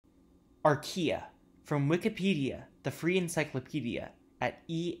Archaea, from Wikipedia, the free encyclopedia, at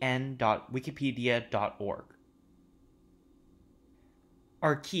en.wikipedia.org.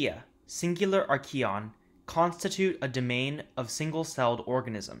 Archaea, singular archaeon, constitute a domain of single-celled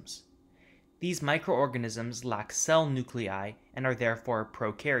organisms. These microorganisms lack cell nuclei and are therefore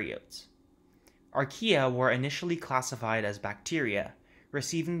prokaryotes. Archaea were initially classified as bacteria,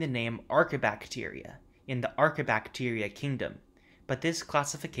 receiving the name Archaebacteria in the Archaebacteria kingdom, but this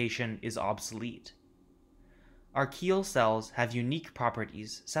classification is obsolete. Archaeal cells have unique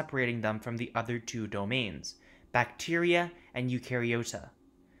properties separating them from the other two domains, bacteria and eukaryota.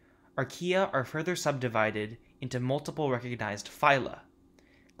 Archaea are further subdivided into multiple recognized phyla.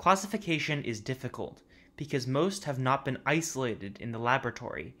 Classification is difficult because most have not been isolated in the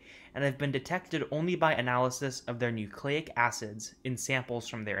laboratory and have been detected only by analysis of their nucleic acids in samples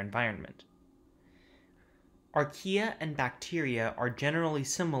from their environment. Archaea and bacteria are generally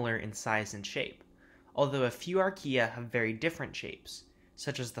similar in size and shape, although a few archaea have very different shapes,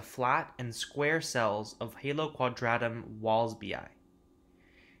 such as the flat and square cells of Haloquadratum walsbii.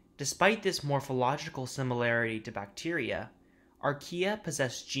 Despite this morphological similarity to bacteria, archaea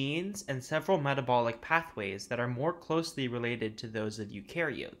possess genes and several metabolic pathways that are more closely related to those of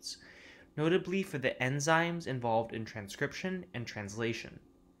eukaryotes, notably for the enzymes involved in transcription and translation.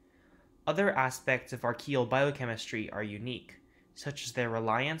 Other aspects of archaeal biochemistry are unique, such as their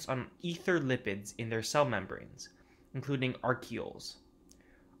reliance on ether lipids in their cell membranes, including archaeols.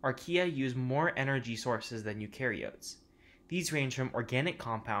 Archaea use more energy sources than eukaryotes. These range from organic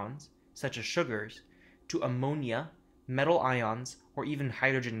compounds, such as sugars, to ammonia, metal ions, or even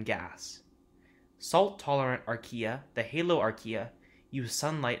hydrogen gas. Salt-tolerant archaea, the haloarchaea, use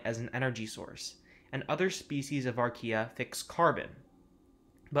sunlight as an energy source, and other species of archaea fix carbon.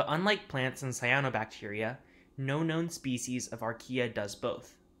 But unlike plants and cyanobacteria, no known species of archaea does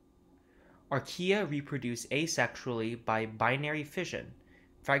both. Archaea reproduce asexually by binary fission,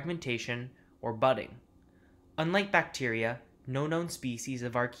 fragmentation, or budding. Unlike bacteria, no known species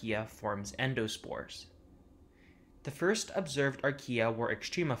of archaea forms endospores. The first observed archaea were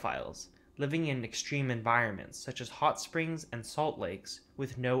extremophiles, living in extreme environments such as hot springs and salt lakes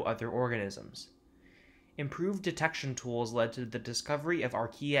with no other organisms. Improved detection tools led to the discovery of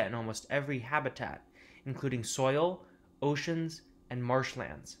archaea in almost every habitat, including soil, oceans, and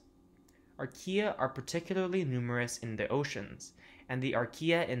marshlands. Archaea are particularly numerous in the oceans, and the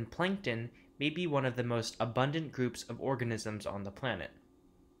archaea in plankton may be one of the most abundant groups of organisms on the planet.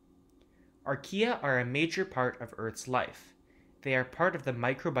 Archaea are a major part of Earth's life. They are part of the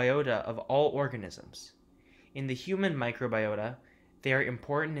microbiota of all organisms. In the human microbiota, they are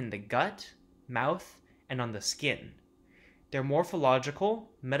important in the gut, mouth, and on the skin. Their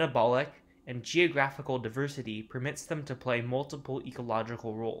morphological, metabolic, and geographical diversity permits them to play multiple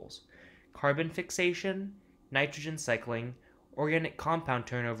ecological roles: carbon fixation, nitrogen cycling, organic compound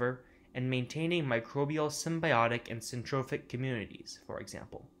turnover, and maintaining microbial symbiotic and syntrophic communities, for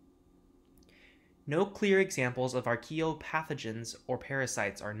example. No clear examples of archaeal pathogens or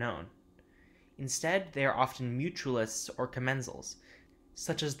parasites are known. Instead, they are often mutualists or commensals,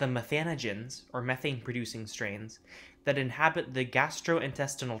 such as the methanogens, or methane-producing strains, that inhabit the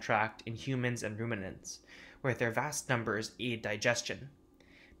gastrointestinal tract in humans and ruminants, where their vast numbers aid digestion.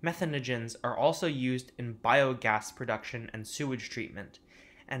 Methanogens are also used in biogas production and sewage treatment,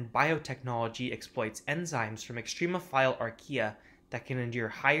 and biotechnology exploits enzymes from extremophile archaea that can endure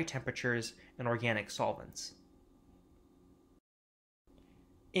higher temperatures and organic solvents.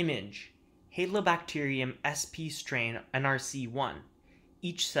 Image: Halobacterium sp strain NRC1,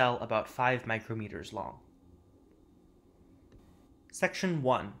 each cell about 5 micrometers long. Section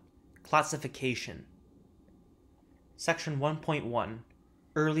 1. Classification. Section 1.1.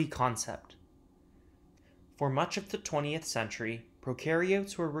 Early concept. For much of the 20th century,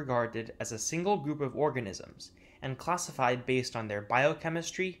 prokaryotes were regarded as a single group of organisms and classified based on their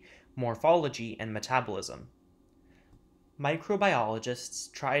biochemistry, morphology, and metabolism.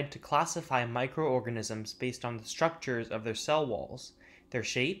 Microbiologists tried to classify microorganisms based on the structures of their cell walls, their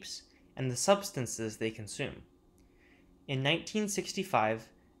shapes, and the substances they consume. In 1965,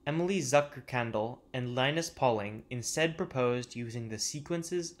 Emily Zuckerkandl and Linus Pauling instead proposed using the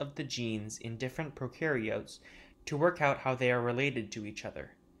sequences of the genes in different prokaryotes to work out how they are related to each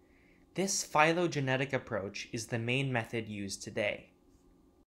other. This phylogenetic approach is the main method used today.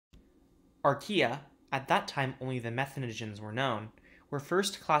 Archaea, at that time only the methanogens were known, were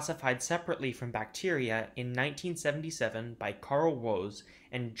first classified separately from bacteria in 1977 by Carl Woese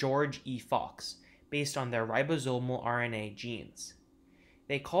and George E. Fox, based on their ribosomal RNA genes.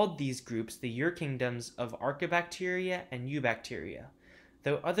 They called these groups the Urkingdoms of Archaebacteria and Eubacteria,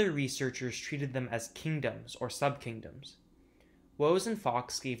 though other researchers treated them as kingdoms or subkingdoms. Woese and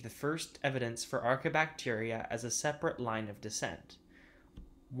Fox gave the first evidence for archaebacteria as a separate line of descent.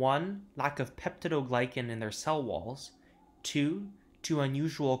 1. Lack of peptidoglycan in their cell walls. 2. Two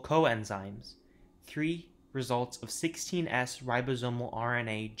unusual coenzymes. 3. Results of 16S ribosomal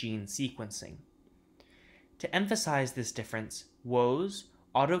RNA gene sequencing. To emphasize this difference, Woese,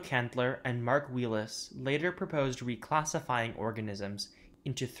 Otto Kandler, and Mark Wheelis later proposed reclassifying organisms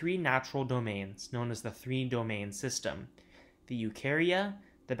into 3 natural domains known as the 3-domain system: the eukarya,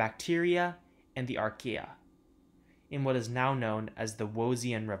 the bacteria, and the archaea, in what is now known as the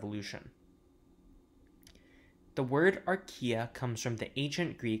Woesian Revolution. The word archaea comes from the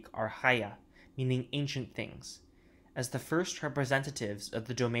ancient Greek archaea, meaning ancient things, as the first representatives of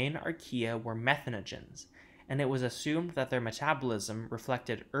the domain archaea were methanogens, and it was assumed that their metabolism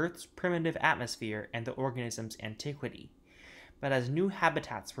reflected Earth's primitive atmosphere and the organism's antiquity. But as new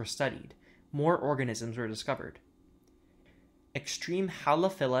habitats were studied, more organisms were discovered. Extreme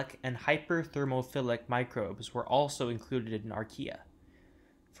halophilic and hyperthermophilic microbes were also included in archaea.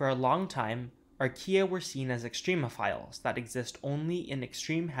 For a long time, archaea were seen as extremophiles that exist only in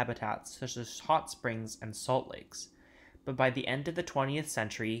extreme habitats such as hot springs and salt lakes. But by the end of the 20th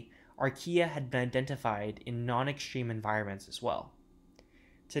century, archaea had been identified in non-extreme environments as well.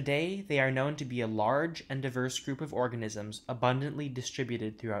 Today, they are known to be a large and diverse group of organisms abundantly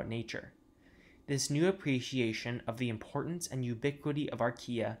distributed throughout nature. This new appreciation of the importance and ubiquity of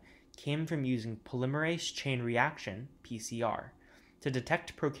archaea came from using polymerase chain reaction, PCR, to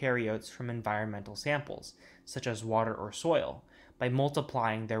detect prokaryotes from environmental samples, such as water or soil, by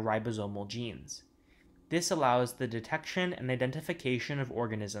multiplying their ribosomal genes. This allows the detection and identification of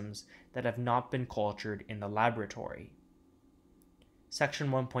organisms that have not been cultured in the laboratory.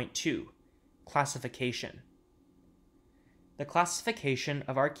 Section 1.2. Classification. The classification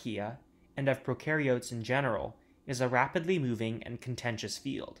of archaea, and of prokaryotes in general, is a rapidly moving and contentious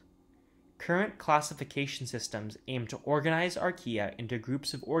field. Current classification systems aim to organize archaea into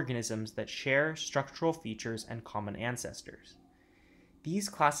groups of organisms that share structural features and common ancestors. These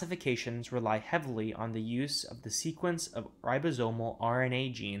classifications rely heavily on the use of the sequence of ribosomal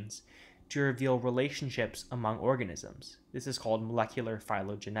RNA genes to reveal relationships among organisms. This is called molecular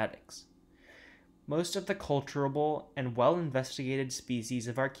phylogenetics. Most of the culturable and well-investigated species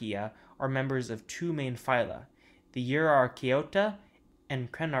of archaea are members of 2 main phyla, the Urarchaeota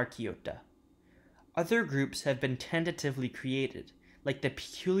and Crenarchaeota. Other groups have been tentatively created, like the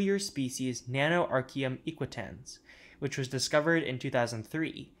peculiar species Nanoarchaeum equitans, which was discovered in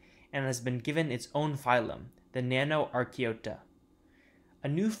 2003 and has been given its own phylum, the Nanoarchaeota. A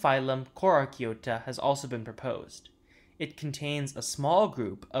new phylum, Corarchaeota, has also been proposed. It contains a small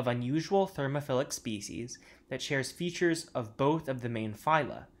group of unusual thermophilic species that shares features of both of the main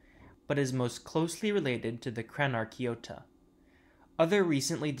phyla, but is most closely related to the Crenarchaeota. Other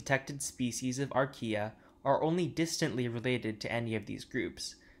recently detected species of archaea are only distantly related to any of these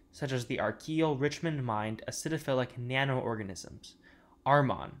groups, such as the archaeal Richmond-mined acidophilic nanoorganisms,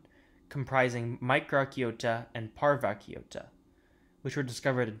 ARMON, comprising Microarchaeota and Parvarchaeota, which were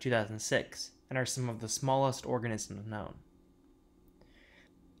discovered in 2006 and are some of the smallest organisms known.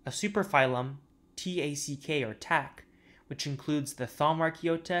 A superphylum, TACK or TAC, which includes the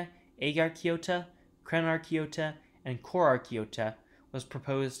Thaumarchaeota, Agarchaeota, Crenarchaeota, and Corarchaeota, was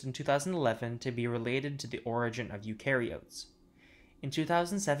proposed in 2011 to be related to the origin of eukaryotes. In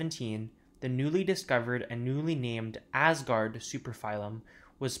 2017, the newly discovered and newly named Asgard superphylum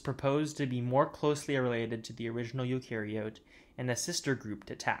was proposed to be more closely related to the original eukaryote and a sister group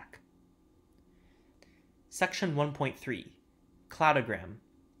to TAC. Section 1.3. Cladogram.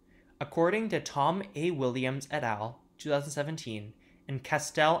 According to Tom A. Williams et al., 2017, and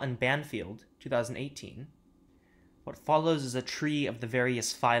Castell and Banfield, 2018, what follows is a tree of the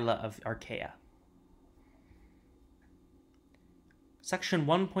various phyla of Archaea. Section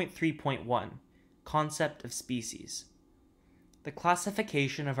 1.3.1. Concept of species. The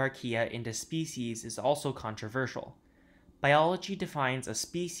classification of Archaea into species is also controversial. Biology defines a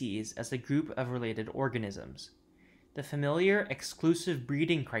species as a group of related organisms. The familiar exclusive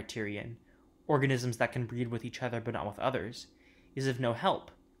breeding criterion, organisms that can breed with each other but not with others, is of no help,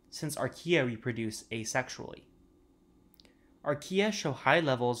 since Archaea reproduce asexually. Archaea show high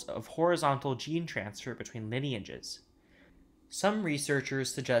levels of horizontal gene transfer between lineages. Some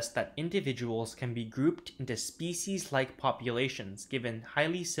researchers suggest that individuals can be grouped into species-like populations given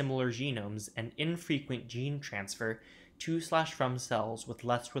highly similar genomes and infrequent gene transfer to/from cells with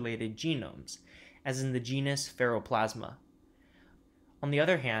less related genomes, as in the genus Pheroplasma. On the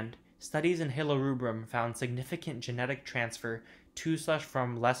other hand, studies in Halorubrum found significant genetic transfer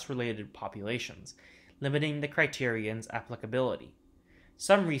to/from less related populations, limiting the criterion's applicability.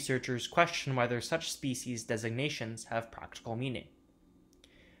 Some researchers question whether such species designations have practical meaning.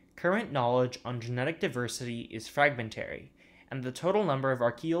 Current knowledge on genetic diversity is fragmentary, and the total number of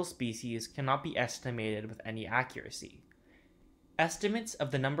archaeal species cannot be estimated with any accuracy. Estimates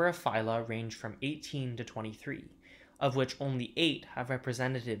of the number of phyla range from 18 to 23, of which only 8 have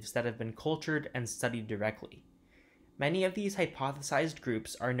representatives that have been cultured and studied directly. Many of these hypothesized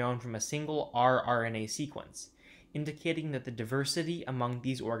groups are known from a single rRNA sequence, indicating that the diversity among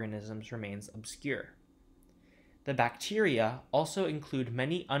these organisms remains obscure. The bacteria also include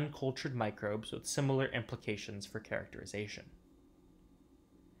many uncultured microbes with similar implications for characterization.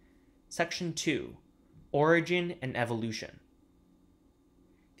 Section 2. Origin and Evolution.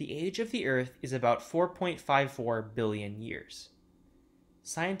 The age of the Earth is about 4.54 billion years.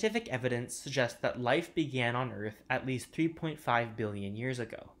 Scientific evidence suggests that life began on Earth at least 3.5 billion years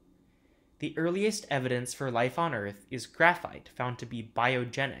ago. The earliest evidence for life on Earth is graphite found to be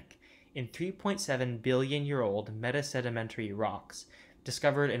biogenic in 3.7 billion-year-old metasedimentary rocks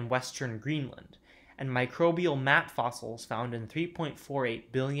discovered in western Greenland, and microbial mat fossils found in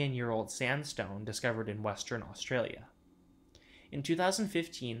 3.48 billion-year-old sandstone discovered in western Australia. In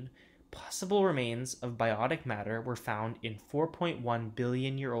 2015, possible remains of biotic matter were found in 4.1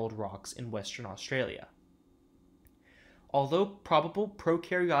 billion-year-old rocks in Western Australia. Although probable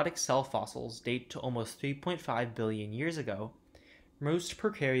prokaryotic cell fossils date to almost 3.5 billion years ago, most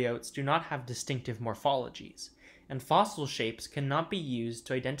prokaryotes do not have distinctive morphologies, and fossil shapes cannot be used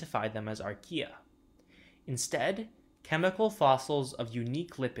to identify them as archaea. Instead, chemical fossils of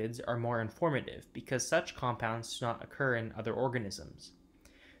unique lipids are more informative because such compounds do not occur in other organisms.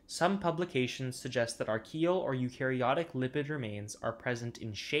 Some publications suggest that archaeal or eukaryotic lipid remains are present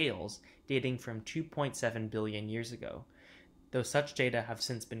in shales dating from 2.7 billion years ago, though such data have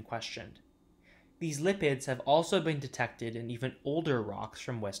since been questioned. These lipids have also been detected in even older rocks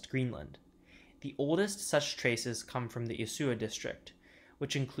from West Greenland. The oldest such traces come from the Isua district,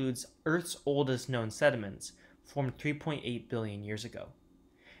 which includes Earth's oldest known sediments, formed 3.8 billion years ago.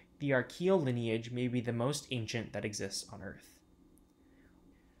 The archaeal lineage may be the most ancient that exists on Earth.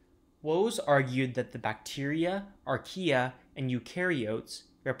 Woese argued that the bacteria, archaea, and eukaryotes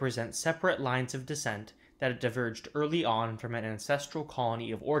represent separate lines of descent that had diverged early on from an ancestral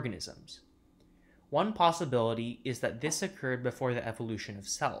colony of organisms. One possibility is that this occurred before the evolution of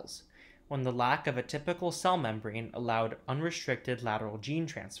cells, when the lack of a typical cell membrane allowed unrestricted lateral gene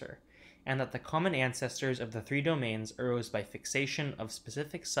transfer, and that the common ancestors of the three domains arose by fixation of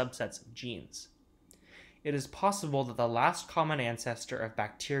specific subsets of genes. It is possible that the last common ancestor of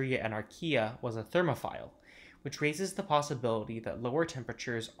bacteria and archaea was a thermophile, which raises the possibility that lower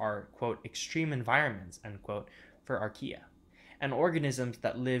temperatures are, quote, extreme environments, end quote, for archaea, and organisms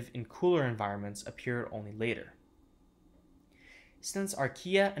that live in cooler environments appeared only later. Since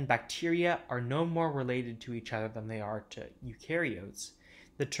archaea and bacteria are no more related to each other than they are to eukaryotes,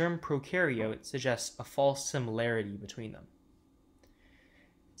 the term prokaryote suggests a false similarity between them.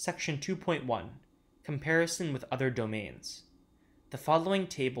 Section 2.1. Comparison with other domains. The following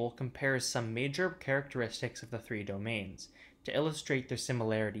table compares some major characteristics of the three domains to illustrate their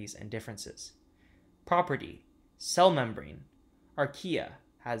similarities and differences. Property: cell membrane. Archaea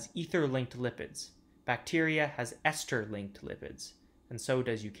has ether-linked lipids. Bacteria has ester-linked lipids, and so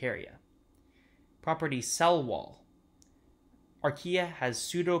does eukarya. Property: cell wall. Archaea has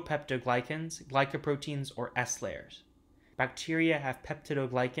pseudopeptidoglycans, glycoproteins, or S layers. Bacteria have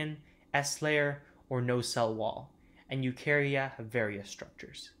peptidoglycan, S layer, or no cell wall, and eukarya have various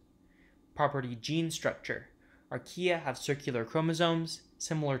structures. Property: gene structure. Archaea have circular chromosomes,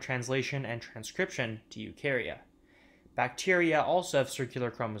 similar translation and transcription to eukarya. Bacteria also have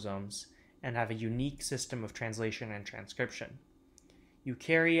circular chromosomes and have a unique system of translation and transcription.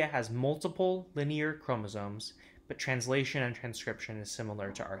 Eukarya has multiple linear chromosomes, but translation and transcription is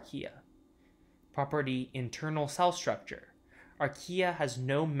similar to archaea. Property: internal cell structure. Archaea has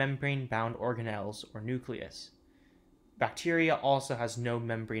no membrane-bound organelles or nucleus. Bacteria also has no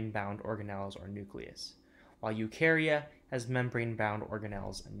membrane-bound organelles or nucleus, while eukarya has membrane-bound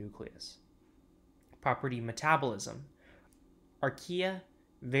organelles and nucleus. Property: metabolism. Archaea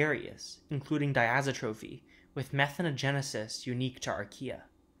various, including diazotrophy, with methanogenesis unique to archaea.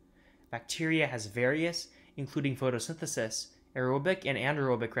 Bacteria has various, including photosynthesis, aerobic and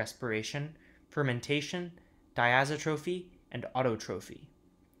anaerobic respiration, fermentation, diazotrophy, and autotrophy.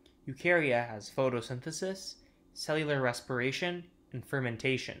 Eukarya has photosynthesis, cellular respiration, and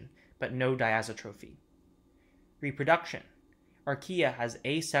fermentation, but no diazotrophy. Reproduction. Archaea has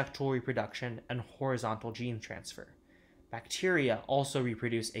asexual reproduction and horizontal gene transfer. Bacteria also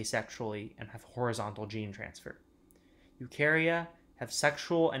reproduce asexually and have horizontal gene transfer. Eukarya have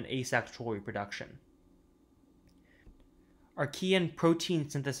sexual and asexual reproduction. Archaean protein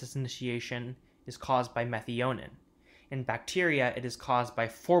synthesis initiation is caused by methionine. In bacteria, it is caused by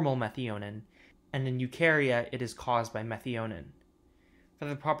formal methionine, and in eukarya, it is caused by methionine. For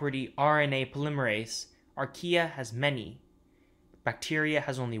the property RNA polymerase, Archaea has many, bacteria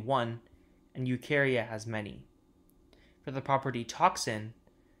has only one, and eukarya has many. For the property toxin,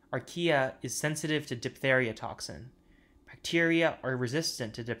 Archaea is sensitive to diphtheria toxin, bacteria are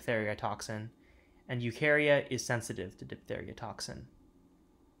resistant to diphtheria toxin, and eukarya is sensitive to diphtheria toxin.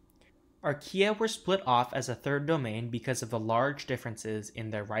 Archaea were split off as a third domain because of the large differences in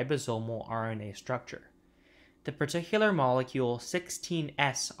their ribosomal RNA structure. The particular molecule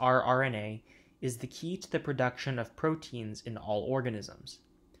 16S rRNA is the key to the production of proteins in all organisms.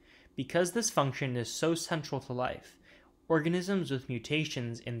 Because this function is so central to life, organisms with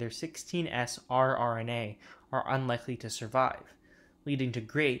mutations in their 16S rRNA are unlikely to survive, leading to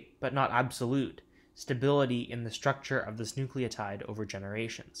great, but not absolute, stability in the structure of this nucleotide over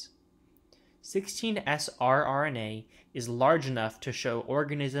generations. 16S rRNA is large enough to show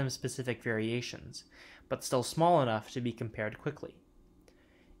organism-specific variations, but still small enough to be compared quickly.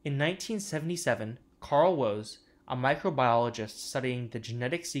 In 1977, Carl Woese, a microbiologist studying the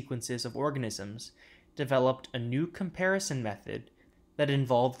genetic sequences of organisms, developed a new comparison method that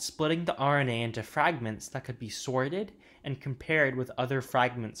involved splitting the RNA into fragments that could be sorted and compared with other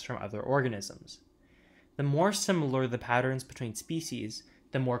fragments from other organisms. The more similar the patterns between species,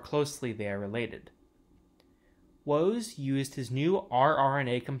 the more closely they are related. Woese used his new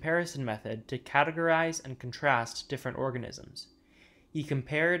rRNA comparison method to categorize and contrast different organisms. He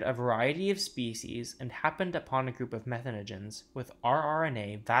compared a variety of species and happened upon a group of methanogens with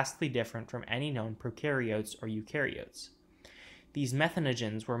rRNA vastly different from any known prokaryotes or eukaryotes. These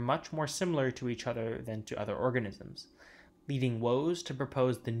methanogens were much more similar to each other than to other organisms, leading Woese to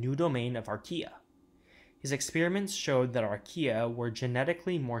propose the new domain of Archaea. His experiments showed that Archaea were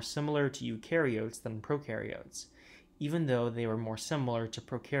genetically more similar to eukaryotes than prokaryotes, even though they were more similar to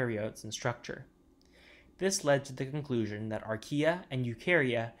prokaryotes in structure. This led to the conclusion that Archaea and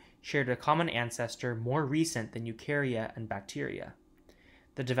eukarya shared a common ancestor more recent than eukarya and bacteria.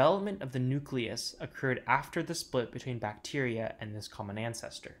 The development of the nucleus occurred after the split between bacteria and this common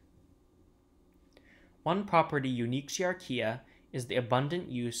ancestor. One property unique to Archaea is the abundant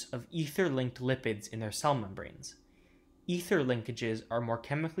use of ether-linked lipids in their cell membranes. Ether linkages are more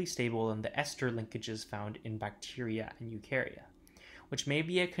chemically stable than the ester linkages found in bacteria and eukarya, which may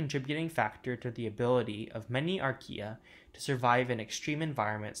be a contributing factor to the ability of many Archaea to survive in extreme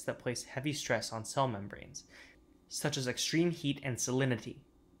environments that place heavy stress on cell membranes, such as extreme heat and salinity.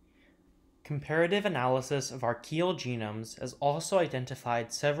 Comparative analysis of archaeal genomes has also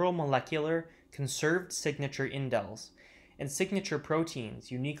identified several molecular conserved signature indels and signature proteins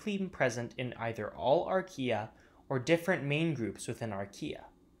uniquely present in either all Archaea or different main groups within Archaea.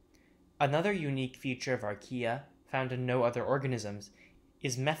 Another unique feature of Archaea, found in no other organisms,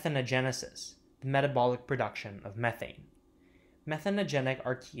 is methanogenesis, the metabolic production of methane. Methanogenic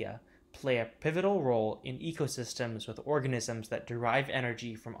Archaea play a pivotal role in ecosystems with organisms that derive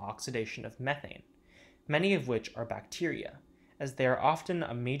energy from oxidation of methane, many of which are bacteria, as they are often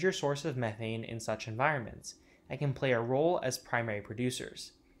a major source of methane in such environments and can play a role as primary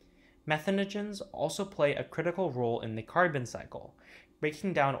producers. Methanogens also play a critical role in the carbon cycle,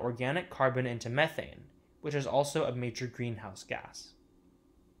 breaking down organic carbon into methane, which is also a major greenhouse gas.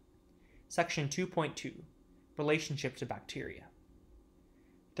 Section 2.2 Relationship to Bacteria.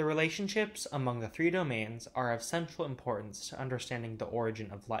 The relationships among the three domains are of central importance to understanding the origin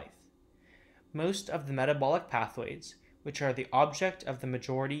of life. Most of the metabolic pathways, which are the object of the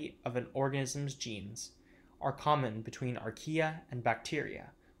majority of an organism's genes, are common between Archaea and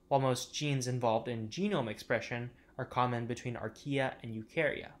bacteria, while most genes involved in genome expression are common between Archaea and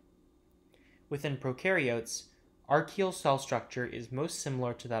eukarya. Within prokaryotes, archaeal cell structure is most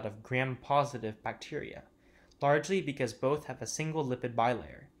similar to that of gram-positive bacteria, largely because both have a single lipid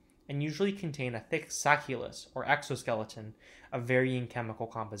bilayer, and usually contain a thick sacculus or exoskeleton of varying chemical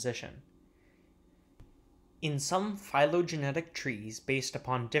composition. In some phylogenetic trees based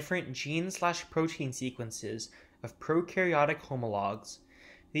upon different gene/protein sequences of prokaryotic homologs,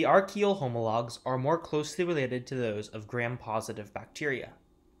 the archaeal homologs are more closely related to those of gram-positive bacteria.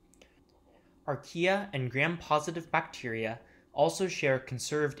 Archaea and gram-positive bacteria also share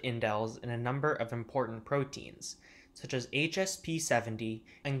conserved indels in a number of important proteins, such as HSP70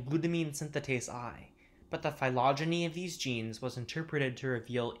 and glutamine synthetase I, but the phylogeny of these genes was interpreted to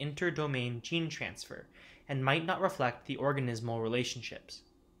reveal interdomain gene transfer and might not reflect the organismal relationships.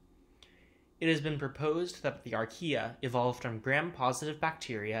 It has been proposed that the archaea evolved from gram-positive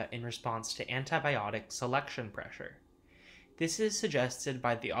bacteria in response to antibiotic selection pressure. This is suggested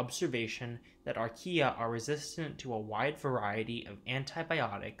by the observation that archaea are resistant to a wide variety of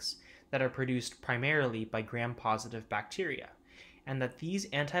antibiotics that are produced primarily by gram-positive bacteria, and that these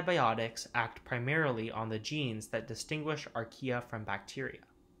antibiotics act primarily on the genes that distinguish archaea from bacteria.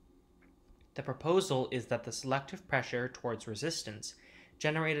 The proposal is that the selective pressure towards resistance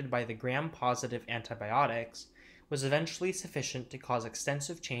generated by the gram-positive antibiotics was eventually sufficient to cause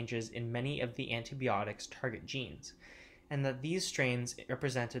extensive changes in many of the antibiotics' target genes, and that these strains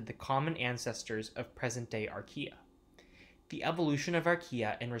represented the common ancestors of present-day archaea. The evolution of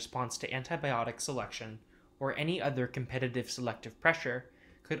archaea in response to antibiotic selection or any other competitive selective pressure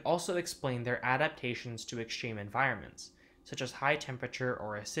could also explain their adaptations to extreme environments, such as high temperature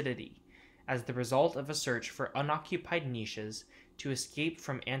or acidity, as the result of a search for unoccupied niches to escape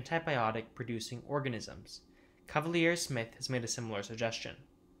from antibiotic-producing organisms. Cavalier-Smith has made a similar suggestion.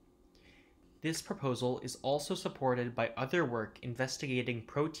 This proposal is also supported by other work investigating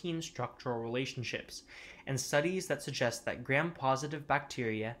protein structural relationships and studies that suggest that gram-positive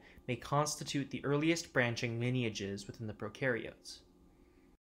bacteria may constitute the earliest branching lineages within the prokaryotes.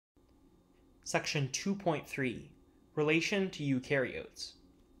 Section 2.3 Relation to Eukaryotes.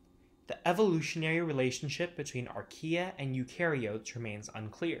 The evolutionary relationship between archaea and eukaryotes remains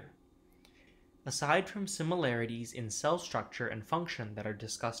unclear. Aside from similarities in cell structure and function that are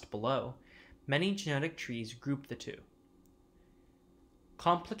discussed below, many genetic trees group the two.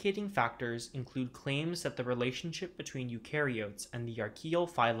 Complicating factors include claims that the relationship between eukaryotes and the archaeal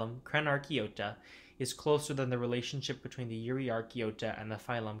phylum Crenarchaeota is closer than the relationship between the Euryarchaeota and the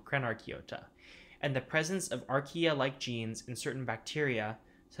phylum Crenarchaeota, and the presence of archaea-like genes in certain bacteria,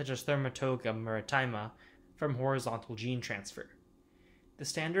 such as Thermatoga maritima, from horizontal gene transfer. The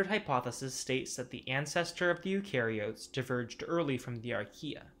standard hypothesis states that the ancestor of the eukaryotes diverged early from the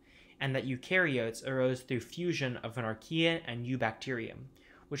archaea, and that eukaryotes arose through fusion of an archaea and eubacterium,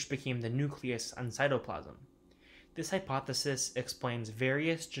 which became the nucleus and cytoplasm. This hypothesis explains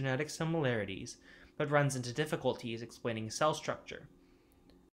various genetic similarities, but runs into difficulties explaining cell structure.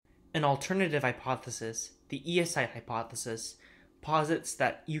 An alternative hypothesis, the eocene hypothesis, posits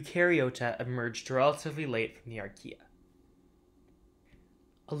that eukaryota emerged relatively late from the archaea.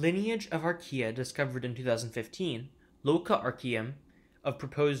 A lineage of archaea discovered in 2015, Loca-Archaeum, of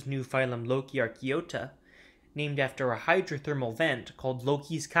proposed new phylum Lokiarchaeota, named after a hydrothermal vent called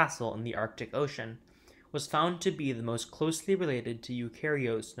Loki's Castle in the Arctic Ocean, was found to be the most closely related to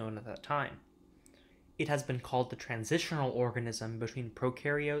eukaryotes known at that time. It has been called the transitional organism between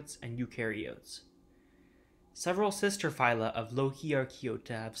prokaryotes and eukaryotes. Several sister phyla of Lokiarchaeota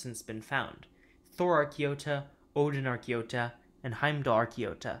have since been found: Thorarchaeota, Odinarchaeota, and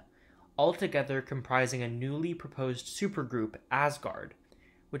Heimdallarchaeota, altogether comprising a newly proposed supergroup Asgard,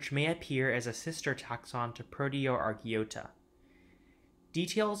 which may appear as a sister taxon to Proteoarchaeota.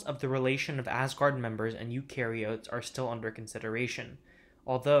 Details of the relation of Asgard members and eukaryotes are still under consideration,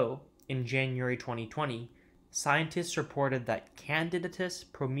 although, in January 2020, scientists reported that Candidatus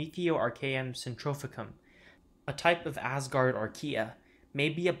Prometheoarchaeum syntrophicum, a type of Asgard archaea, may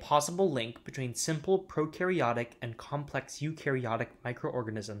be a possible link between simple prokaryotic and complex eukaryotic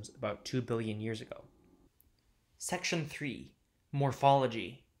microorganisms about 2 billion years ago. Section 3.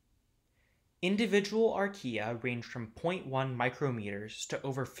 Morphology. Individual archaea range from 0.1 micrometers to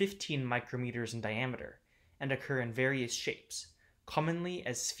over 15 micrometers in diameter and occur in various shapes, commonly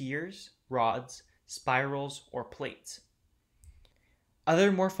as spheres, rods, spirals, or plates.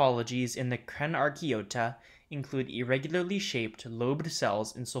 Other morphologies in the Crenarchaeota include irregularly shaped lobed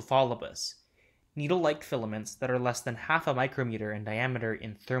cells in Cephalobus, needle-like filaments that are less than half a micrometer in diameter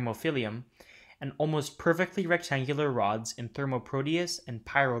in Thermophilium, and almost perfectly rectangular rods in Thermoproteus and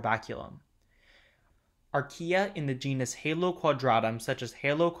Pyrobaculum. Archaea in the genus Haloquadratum, such as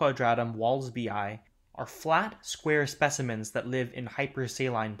Haloquadratum walsbii, are flat, square specimens that live in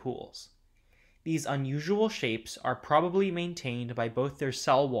hypersaline pools. These unusual shapes are probably maintained by both their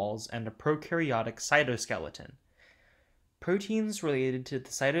cell walls and a prokaryotic cytoskeleton. Proteins related to the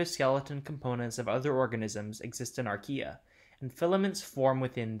cytoskeleton components of other organisms exist in archaea, and filaments form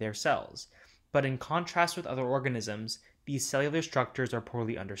within their cells, but in contrast with other organisms, these cellular structures are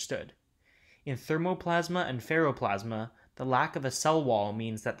poorly understood. In thermoplasma and ferroplasma, the lack of a cell wall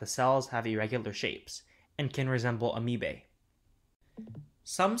means that the cells have irregular shapes, and can resemble amoebae.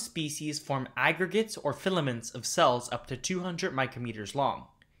 Some species form aggregates or filaments of cells up to 200 micrometers long.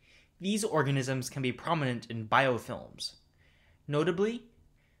 These organisms can be prominent in biofilms. Notably,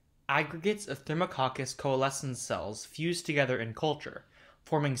 Aggregates of Thermococcus coalescens cells fuse together in culture,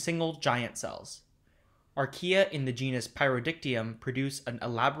 forming single giant cells. Archaea in the genus Pyrodictium produce an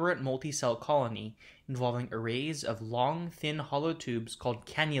elaborate multi-cell colony involving arrays of long, thin hollow tubes called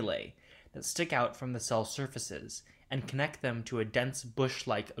cannulae that stick out from the cell surfaces and connect them to a dense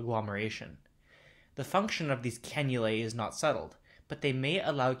bush-like agglomeration. The function of these cannulae is not settled, but they may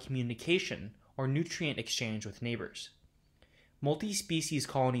allow communication or nutrient exchange with neighbors. Multi-species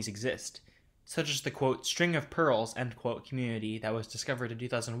colonies exist, such as the quote, string of pearls end quote community that was discovered in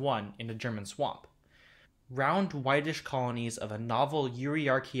 2001 in a German swamp. Round, whitish colonies of a novel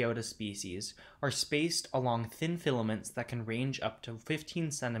Euryarchaeota species are spaced along thin filaments that can range up to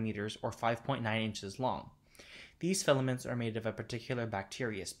 15 centimeters or 5.9 inches long. These filaments are made of a particular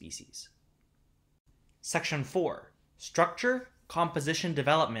bacteria species. Section 4. Structure, composition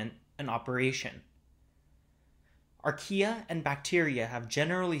development, and operation. Archaea and bacteria have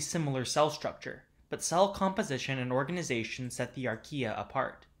generally similar cell structure, but cell composition and organization set the archaea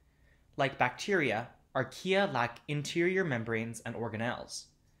apart. Like bacteria, archaea lack interior membranes and organelles.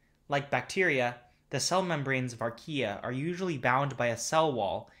 Like bacteria, the cell membranes of archaea are usually bound by a cell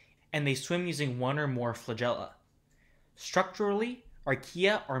wall, and they swim using one or more flagella. Structurally,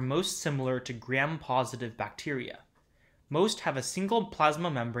 archaea are most similar to gram-positive bacteria. Most have a single plasma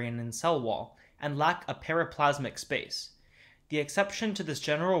membrane and cell wall, and lack a periplasmic space. The exception to this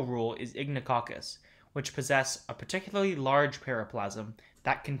general rule is Ignococcus, which possess a particularly large periplasm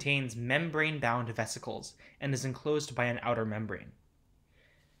that contains membrane-bound vesicles and is enclosed by an outer membrane.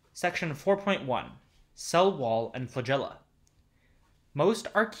 Section 4.1. Cell wall and flagella.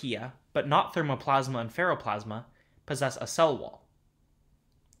 Most archaea, but not thermoplasma and ferroplasma, possess a cell wall.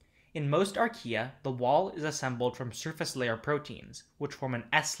 In most archaea, the wall is assembled from surface layer proteins, which form an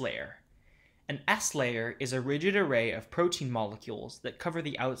S layer. An S layer is a rigid array of protein molecules that cover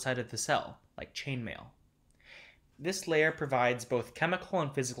the outside of the cell, like chainmail. This layer provides both chemical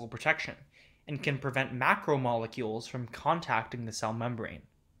and physical protection, and can prevent macromolecules from contacting the cell membrane.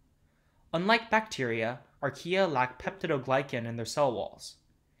 Unlike bacteria, archaea lack peptidoglycan in their cell walls.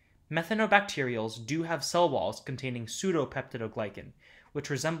 Methanobacterials do have cell walls containing pseudopeptidoglycan, which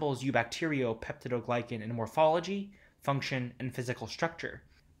resembles eubacteriopeptidoglycan in morphology, function, and physical structure,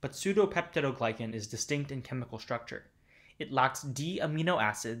 but pseudopeptidoglycan is distinct in chemical structure. It lacks D amino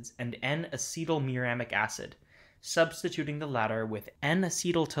acids and N-acetylmuramic acid, substituting the latter with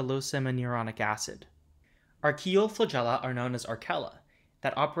N-acetyltalosaminuronic acid. Archaeal flagella are known as archella,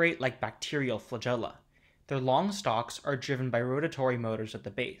 that operate like bacterial flagella. Their long stalks are driven by rotatory motors at the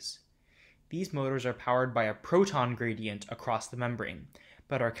base. These motors are powered by a proton gradient across the membrane,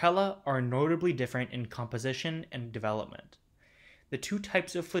 but archella are notably different in composition and development. The two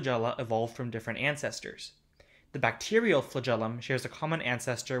types of flagella evolved from different ancestors. The bacterial flagellum shares a common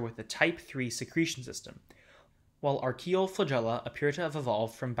ancestor with the type 3 secretion system, while archaeal flagella appear to have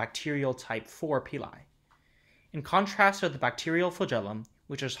evolved from bacterial type 4 pili. In contrast to the bacterial flagellum,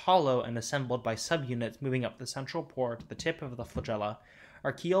 which is hollow and assembled by subunits moving up the central pore to the tip of the flagella,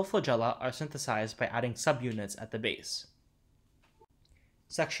 archaeal flagella are synthesized by adding subunits at the base.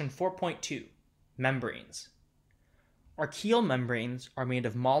 Section 4.2. Membranes. Archaeal membranes are made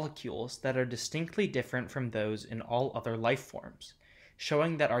of molecules that are distinctly different from those in all other life forms,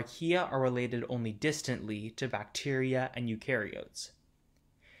 showing that archaea are related only distantly to bacteria and eukaryotes.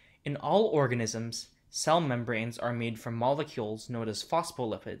 In all organisms, cell membranes are made from molecules known as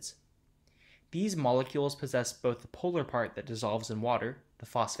phospholipids. These molecules possess both the polar part that dissolves in water, the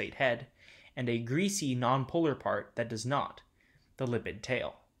phosphate head, and a greasy nonpolar part that does not, the lipid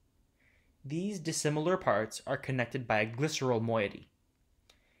tail. These dissimilar parts are connected by a glycerol moiety.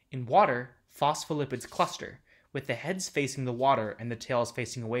 In water, phospholipids cluster, with the heads facing the water and the tails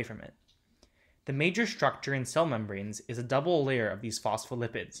facing away from it. The major structure in cell membranes is a double layer of these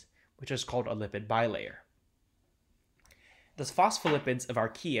phospholipids, which is called a lipid bilayer. The phospholipids of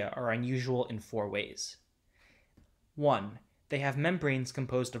archaea are unusual in 4 ways. 1. They have membranes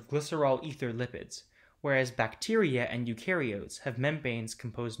composed of glycerol ether lipids, whereas bacteria and eukaryotes have membranes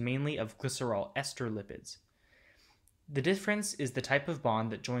composed mainly of glycerol ester lipids. The difference is the type of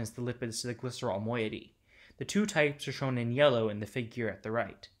bond that joins the lipids to the glycerol moiety. The two types are shown in yellow in the figure at the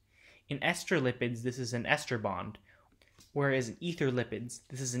right. In ester lipids, this is an ester bond, whereas in ether lipids,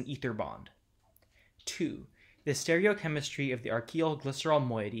 this is an ether bond. 2. The stereochemistry of the archaeal glycerol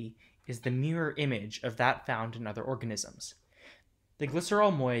moiety is the mirror image of that found in other organisms. The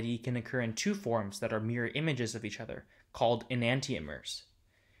glycerol moiety can occur in 2 forms that are mirror images of each other, called enantiomers.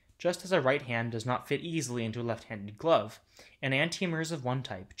 Just as a right hand does not fit easily into a left-handed glove, enantiomers of one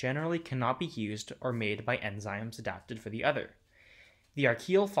type generally cannot be used or made by enzymes adapted for the other. The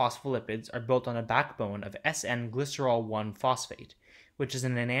archaeal phospholipids are built on a backbone of SN-glycerol 1 phosphate, which is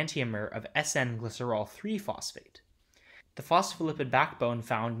an enantiomer of SN-glycerol 3 phosphate. The phospholipid backbone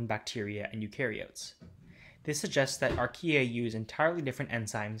found in bacteria and eukaryotes. This suggests that archaea use entirely different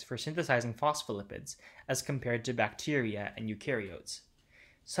enzymes for synthesizing phospholipids as compared to bacteria and eukaryotes.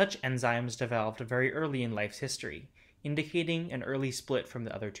 Such enzymes developed very early in life's history, indicating an early split from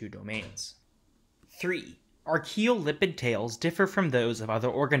the other two domains. 3. Archaeal lipid tails differ from those of other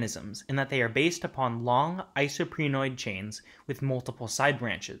organisms in that they are based upon long isoprenoid chains with multiple side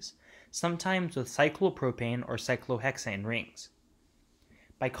branches, sometimes with cyclopropane or cyclohexane rings.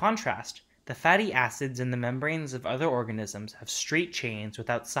 By contrast, the fatty acids in the membranes of other organisms have straight chains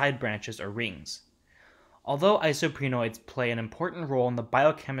without side branches or rings. Although isoprenoids play an important role in the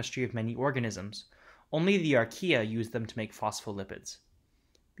biochemistry of many organisms, only the archaea use them to make phospholipids.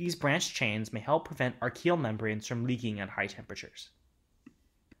 These branched chains may help prevent archaeal membranes from leaking at high temperatures.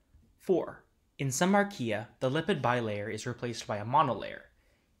 4. In some archaea, the lipid bilayer is replaced by a monolayer.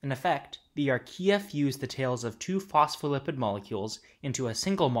 In effect, the archaea fuse the tails of two phospholipid molecules into a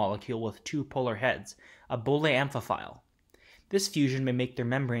single molecule with two polar heads, a boleamphiphile. This fusion may make their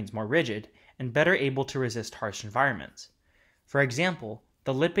membranes more rigid and better able to resist harsh environments. For example,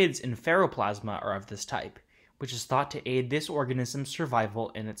 the lipids in ferroplasma are of this type, which is thought to aid this organism's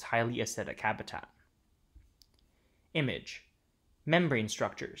survival in its highly acidic habitat. Image. Membrane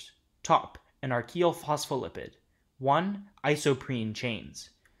structures. Top, an archaeal phospholipid. 1. Isoprene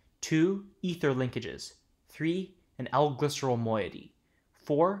chains. 2. Ether linkages. 3. An L-glycerol moiety.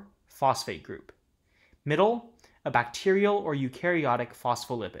 4. Phosphate group. Middle, a bacterial or eukaryotic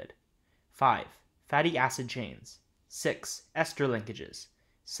phospholipid. 5. Fatty acid chains. 6. Ester linkages.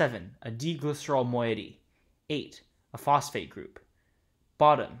 7. A D-glycerol moiety. 8. A phosphate group.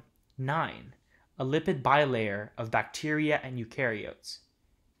 Bottom. 9. A lipid bilayer of bacteria and eukaryotes.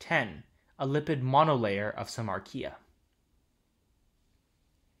 10. A lipid monolayer of some archaea.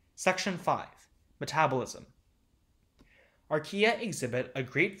 Section 5. Metabolism. Archaea exhibit a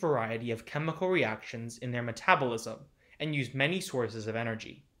great variety of chemical reactions in their metabolism and use many sources of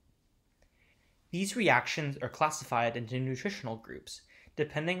energy. These reactions are classified into nutritional groups,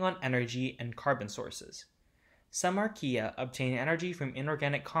 depending on energy and carbon sources. Some archaea obtain energy from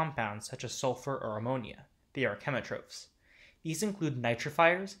inorganic compounds such as sulfur or ammonia. They are chemotrophs. These include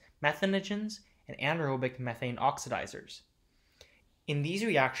nitrifiers, methanogens, and anaerobic methane oxidizers. In these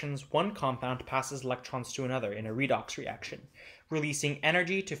reactions, one compound passes electrons to another in a redox reaction, releasing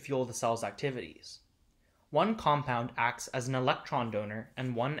energy to fuel the cell's activities. One compound acts as an electron donor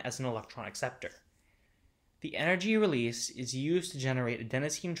and one as an electron acceptor. The energy release is used to generate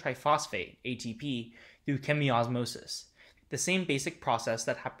adenosine triphosphate, ATP, through chemiosmosis, the same basic process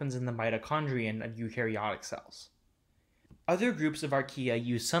that happens in the mitochondrion of eukaryotic cells. Other groups of archaea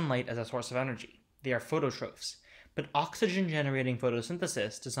use sunlight as a source of energy. They are phototrophs, but oxygen-generating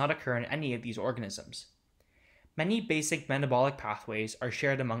photosynthesis does not occur in any of these organisms. Many basic metabolic pathways are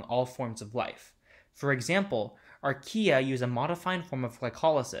shared among all forms of life. For example, archaea use a modified form of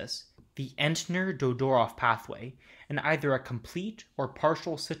glycolysis, the Entner-Dodorov pathway, in either a complete or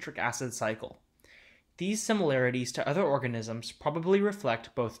partial citric acid cycle. These similarities to other organisms probably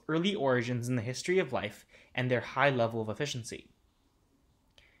reflect both early origins in the history of life and their high level of efficiency.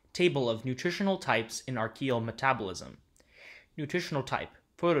 Table of nutritional types in archaeal metabolism. Nutritional type,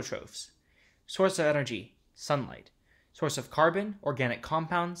 phototrophs. Source of energy, sunlight. Source of carbon, organic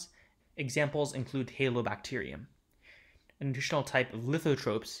compounds. Examples include halobacterium. A nutritional type of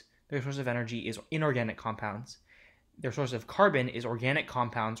lithotrophs. Their source of energy is inorganic compounds. Their source of carbon is organic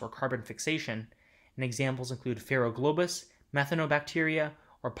compounds or carbon fixation, and examples include Ferroglobus, Methanobacteria,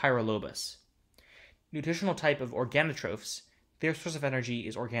 or Pyrolobus. Nutritional type of organotrophs. Their source of energy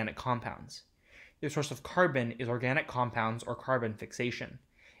is organic compounds. Their source of carbon is organic compounds or carbon fixation.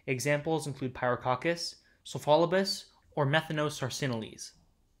 Examples include Pyrococcus, Sulfolobus, or Methanosarcinoles.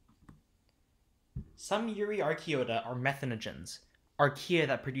 Some Euryarchaeota are methanogens, archaea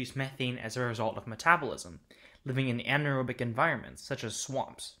that produce methane as a result of metabolism, living in anaerobic environments such as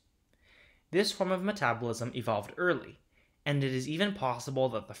swamps. This form of metabolism evolved early, and it is even possible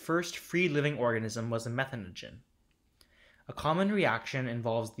that the first free-living organism was a methanogen. A common reaction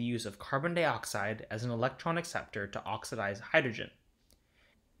involves the use of carbon dioxide as an electron acceptor to oxidize hydrogen.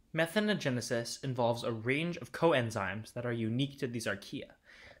 Methanogenesis involves a range of coenzymes that are unique to these archaea,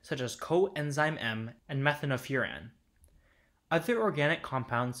 such as coenzyme M and methanofuran. Other organic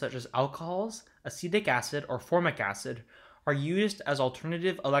compounds such as alcohols, acetic acid, or formic acid are used as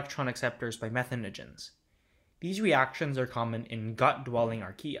alternative electron acceptors by methanogens. These reactions are common in gut-dwelling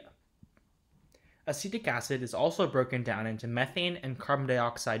archaea. Acetic acid is also broken down into methane and carbon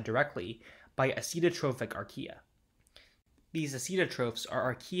dioxide directly by acetotrophic archaea. These acetotrophs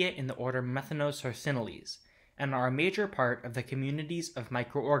are archaea in the order Methanosarcinales and are a major part of the communities of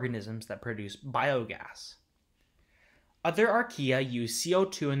microorganisms that produce biogas. Other archaea use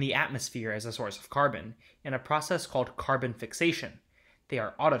CO2 in the atmosphere as a source of carbon in a process called carbon fixation. They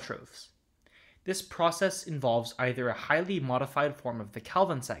are autotrophs. This process involves either a highly modified form of the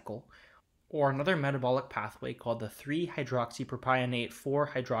Calvin cycle or another metabolic pathway called the 3-hydroxypropionate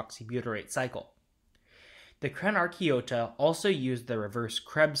 4-hydroxybutyrate cycle. The Crenarchaeota also use the reverse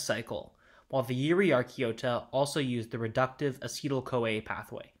Krebs cycle, while the Euryarchaeota also use the reductive acetyl-CoA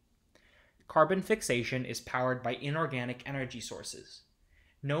pathway. Carbon fixation is powered by inorganic energy sources.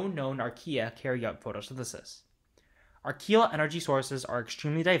 No known archaea carry out photosynthesis. Archaeal energy sources are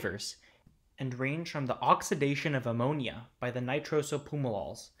extremely diverse and range from the oxidation of ammonia by the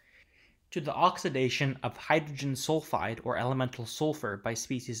nitrosopumalols to the oxidation of hydrogen sulfide or elemental sulfur by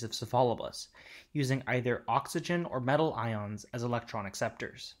species of Cephalobus, using either oxygen or metal ions as electron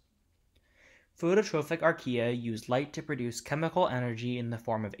acceptors. Phototrophic archaea use light to produce chemical energy in the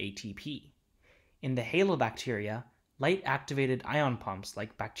form of ATP. In the halobacteria, light-activated ion pumps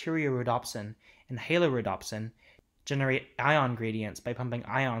like bacteriorhodopsin and halorhodopsin generate ion gradients by pumping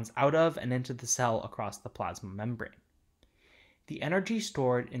ions out of and into the cell across the plasma membrane. The energy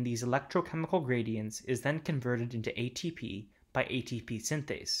stored in these electrochemical gradients is then converted into ATP by ATP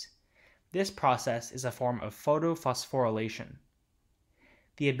synthase. This process is a form of photophosphorylation.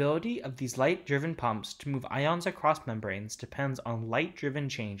 The ability of these light-driven pumps to move ions across membranes depends on light-driven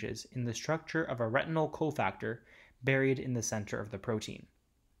changes in the structure of a retinol cofactor buried in the center of the protein.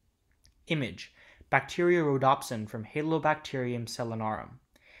 Image: Bacteriorhodopsin from Halobacterium selenorum.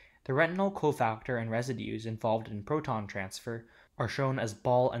 The retinol cofactor and residues involved in proton transfer are shown as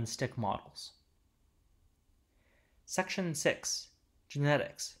ball and stick models. Section 6.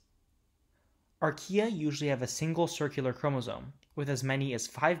 Genetics. Archaea usually have a single circular chromosome, with as many as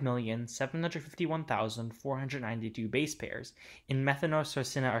 5,751,492 base pairs in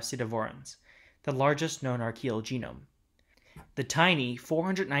Methanosarcina acetovorans, the largest known archaeal genome. The tiny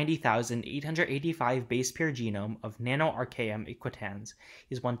 490,885 base pair genome of Nanoarchaeum equitans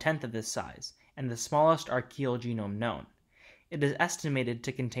is 1/10 of this size, and the smallest archaeal genome known. It is estimated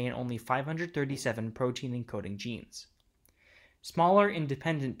to contain only 537 protein-encoding genes. Smaller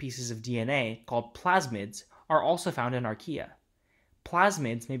independent pieces of DNA, called plasmids, are also found in archaea.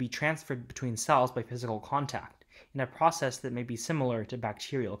 Plasmids may be transferred between cells by physical contact, in a process that may be similar to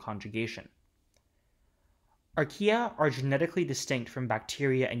bacterial conjugation. Archaea are genetically distinct from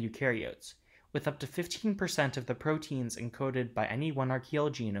bacteria and eukaryotes, with up to 15% of the proteins encoded by any one archaeal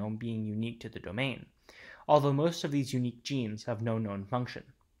genome being unique to the domain, although most of these unique genes have no known function.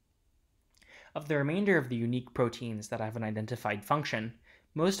 Of the remainder of the unique proteins that have an identified function,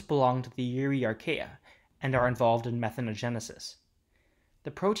 most belong to the Euryarchaea and are involved in methanogenesis.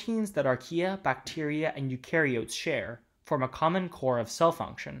 The proteins that archaea, bacteria, and eukaryotes share form a common core of cell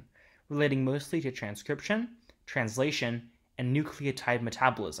function, relating mostly to transcription, translation, and nucleotide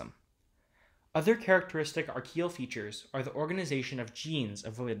metabolism. Other characteristic archaeal features are the organization of genes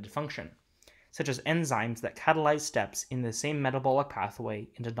of related function, such as enzymes that catalyze steps in the same metabolic pathway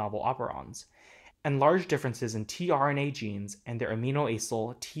into novel operons, and large differences in tRNA genes and their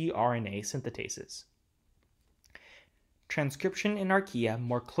aminoacyl tRNA synthetases. Transcription in archaea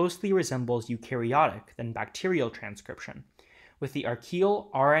more closely resembles eukaryotic than bacterial transcription, with the archaeal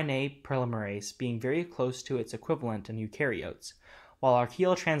RNA polymerase being very close to its equivalent in eukaryotes, while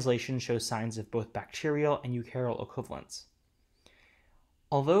archaeal translation shows signs of both bacterial and eukaryotic equivalents.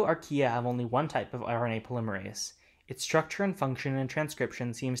 Although archaea have only one type of RNA polymerase, its structure and function in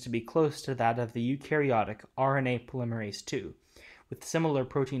transcription seems to be close to that of the eukaryotic RNA polymerase II, with similar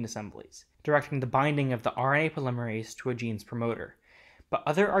protein assemblies, directing the binding of the RNA polymerase to a gene's promoter, but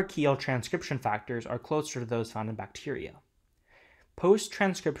other archaeal transcription factors are closer to those found in bacteria.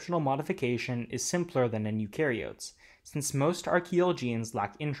 Post-transcriptional modification is simpler than in eukaryotes, since most archaeal genes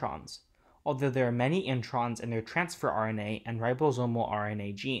lack introns, although there are many introns in their transfer RNA and ribosomal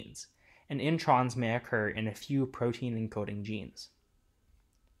RNA genes, and introns may occur in a few protein-encoding genes.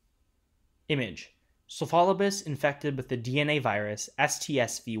 Image: Cephalobus infected with the DNA virus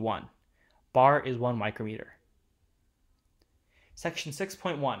STSV1. Bar is 1 micrometer. Section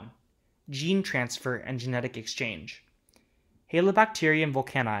 6.1. Gene transfer and genetic exchange. Halobacterium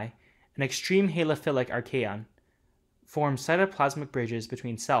volcani, an extreme halophilic archaeon, form cytoplasmic bridges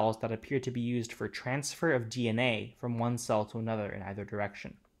between cells that appear to be used for transfer of DNA from one cell to another in either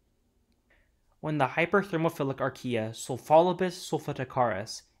direction. When the hyperthermophilic archaea Sulfolobus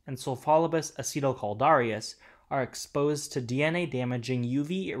sulfaticaris and Sulfolobus acetylcaldarius are exposed to DNA-damaging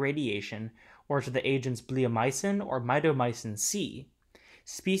UV irradiation or to the agents bleomycin or mitomycin C,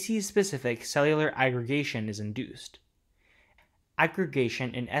 species-specific cellular aggregation is induced.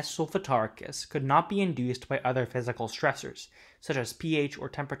 Aggregation in S. sulfataricus could not be induced by other physical stressors, such as pH or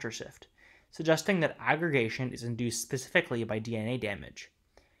temperature shift, suggesting that aggregation is induced specifically by DNA damage.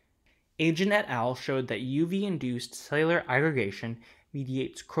 Agent et al. Showed that UV-induced cellular aggregation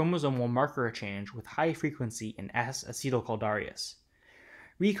mediates chromosomal marker change with high frequency in S. acetylcaldarius.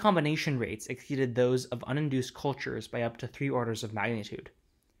 Recombination rates exceeded those of uninduced cultures by up to 3 orders of magnitude.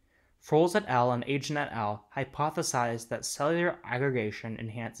 Frols et al. And Agent et al. Hypothesized that cellular aggregation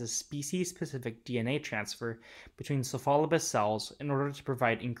enhances species-specific DNA transfer between cephalobus cells in order to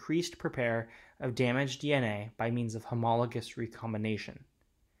provide increased repair of damaged DNA by means of homologous recombination.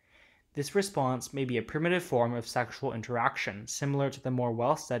 This response may be a primitive form of sexual interaction, similar to the more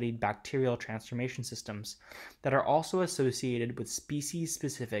well-studied bacterial transformation systems that are also associated with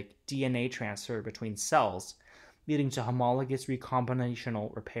species-specific DNA transfer between cells, leading to homologous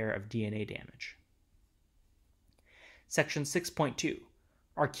recombinational repair of DNA damage. Section 6.2.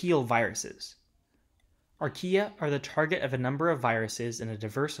 Archaeal viruses. Archaea are the target of a number of viruses in a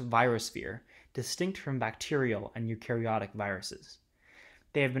diverse virosphere, distinct from bacterial and eukaryotic viruses.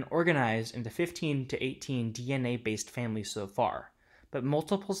 They have been organized into 15 to 18 DNA-based families so far, but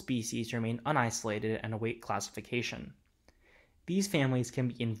multiple species remain unisolated and await classification. These families can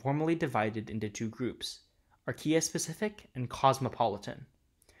be informally divided into 2 groups: Archaea-specific and cosmopolitan.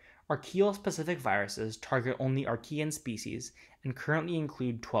 Archaeal-specific viruses target only Archaean species and currently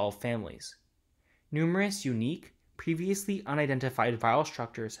include 12 families. Numerous unique, previously unidentified viral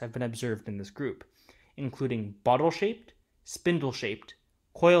structures have been observed in this group, including bottle-shaped, spindle-shaped,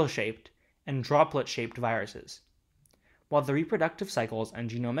 coil-shaped, and droplet-shaped viruses. While the reproductive cycles and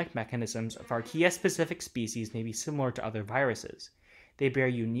genomic mechanisms of Archaea-specific species may be similar to other viruses, they bear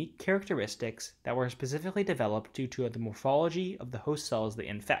unique characteristics that were specifically developed due to the morphology of the host cells they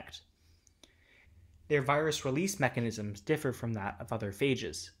infect. Their virus release mechanisms differ from that of other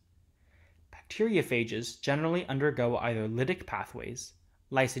phages. Bacteriophages generally undergo either lytic pathways,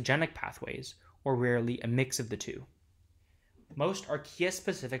 lysogenic pathways, or rarely a mix of the two. Most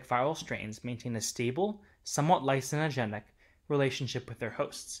Archaea-specific viral strains maintain a stable, somewhat lysogenic relationship with their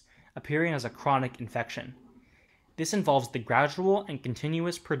hosts, appearing as a chronic infection. This involves the gradual and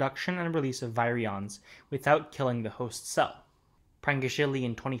continuous production and release of virions without killing the host cell. Prangiashvili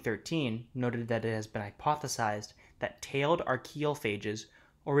in 2013 noted that it has been hypothesized that tailed archaeal phages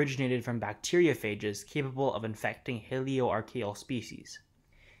originated from bacteriophages capable of infecting helioarchaeal species.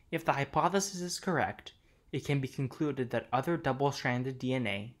 If the hypothesis is correct, it can be concluded that other double-stranded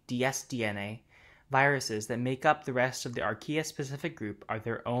DNA, dsDNA, viruses that make up the rest of the Archaea-specific group are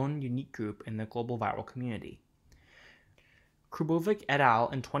their own unique group in the global viral community. Krubovic et al.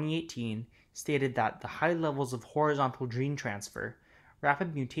 In 2018 stated that the high levels of horizontal gene transfer,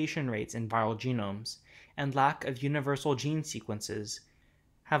 rapid mutation rates in viral genomes, and lack of universal gene sequences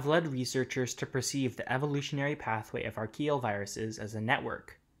have led researchers to perceive the evolutionary pathway of archaeal viruses as a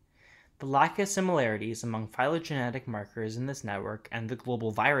network. The lack of similarities among phylogenetic markers in this network and the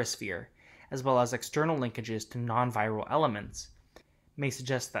global virosphere, as well as external linkages to non-viral elements, may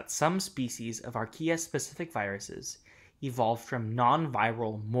suggest that some species of Archaea-specific viruses evolved from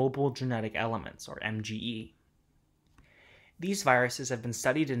non-viral mobile genetic elements, or MGE. These viruses have been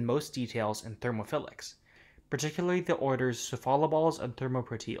studied in most details in thermophilics, particularly the orders cephaloballs and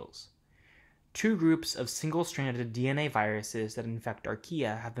thermoproteals. 2 groups of single-stranded DNA viruses that infect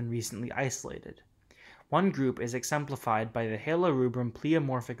Archaea have been recently isolated. One group is exemplified by the halorubrum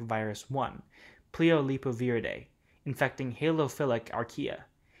pleomorphic virus 1, Pleolipoviridae, infecting halophilic Archaea,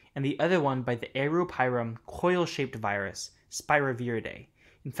 and the other one by the aeropyrum coil-shaped virus, Spiroviridae,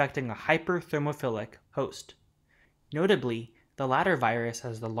 infecting a hyperthermophilic host. Notably, the latter virus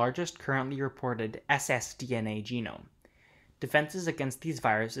has the largest currently reported ssDNA genome. Defenses against these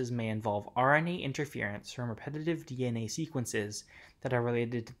viruses may involve RNA interference from repetitive DNA sequences that are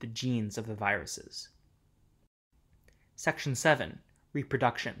related to the genes of the viruses. Section 7.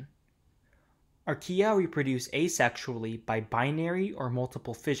 Reproduction. Archaea reproduce asexually by binary or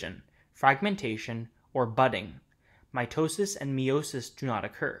multiple fission, fragmentation, or budding. Mitosis and meiosis do not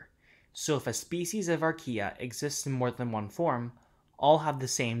occur, so if a species of Archaea exists in more than one form, all have the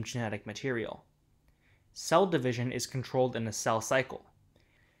same genetic material. Cell division is controlled in a cell cycle.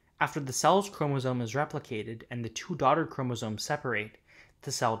 After the cell's chromosome is replicated and the 2 daughter chromosomes separate,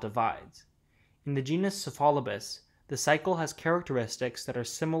 the cell divides. In the genus Cephalobus, the cycle has characteristics that are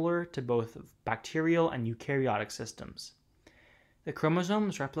similar to both bacterial and eukaryotic systems. The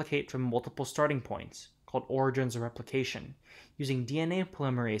chromosomes replicate from multiple starting points, called origins of replication, using DNA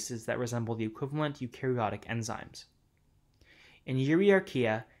polymerases that resemble the equivalent eukaryotic enzymes. In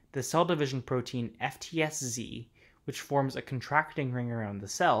Archaea, the cell division protein FTSZ, which forms a contracting ring around the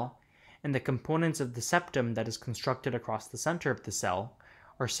cell, and the components of the septum that is constructed across the center of the cell,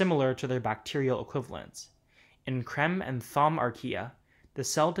 are similar to their bacterial equivalents. In Creme and Thom Archaea, the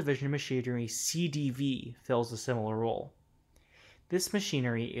cell division machinery CDV fills a similar role. This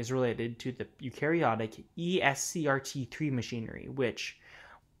machinery is related to the eukaryotic ESCRT3 machinery, which,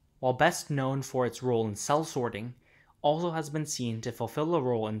 while best known for its role in cell sorting, also has been seen to fulfill a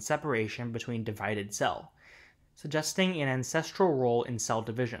role in separation between divided cell, suggesting an ancestral role in cell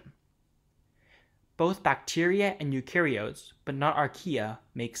division. Both bacteria and eukaryotes, but not archaea,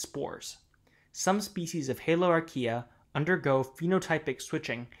 make spores. Some species of Haloarchaea undergo phenotypic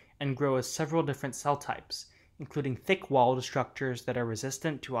switching and grow as several different cell types, including thick-walled structures that are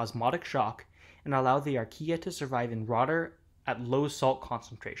resistant to osmotic shock and allow the archaea to survive in water at low salt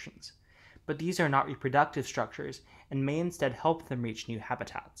concentrations. But these are not reproductive structures and may instead help them reach new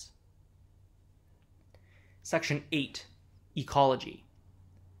habitats. Section 8. Ecology.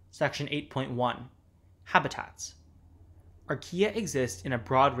 Section 8.1. Habitats. Archaea exist in a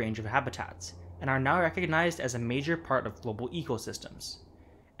broad range of habitats and are now recognized as a major part of global ecosystems,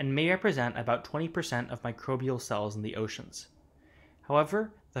 and may represent about 20% of microbial cells in the oceans.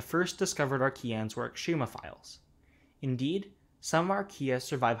 However, the first discovered archaeans were extremophiles. Indeed, some archaea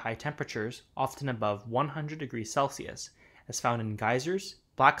survive high temperatures, often above 100 degrees Celsius, as found in geysers,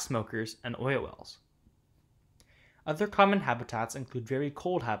 black smokers, and oil wells. Other common habitats include very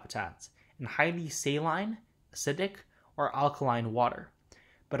cold habitats in highly saline, acidic, or alkaline water,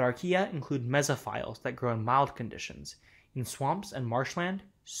 but archaea include mesophiles that grow in mild conditions, in swamps and marshland,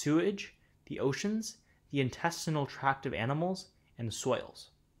 sewage, the oceans, the intestinal tract of animals, and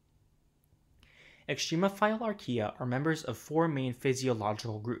soils. Extremophile archaea are members of four main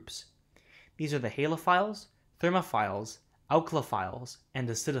physiological groups. These are the halophiles, thermophiles, alkalophiles, and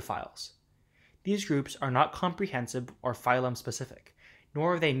acidophiles. These groups are not comprehensive or phylum-specific,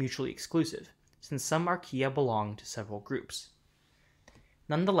 nor are they mutually exclusive, since some archaea belong to several groups.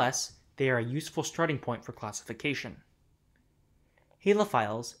 Nonetheless, they are a useful starting point for classification.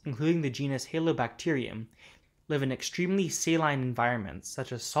 Halophiles, including the genus Halobacterium, live in extremely saline environments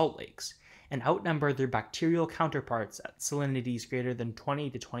such as salt lakes, and outnumber their bacterial counterparts at salinities greater than 20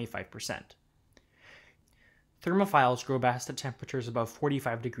 to 25%. Thermophiles grow best at temperatures above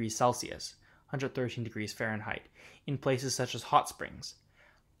 45 degrees Celsius, 113 degrees Fahrenheit, in places such as hot springs.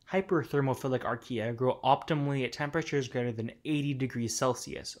 Hyperthermophilic archaea grow optimally at temperatures greater than 80 degrees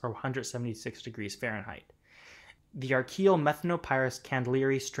Celsius, or 176 degrees Fahrenheit. The archaeal Methanopyrus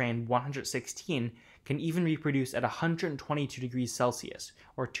candeleri strain 116 can even reproduce at 122 degrees Celsius,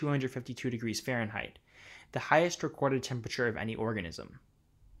 or 252 degrees Fahrenheit, the highest recorded temperature of any organism.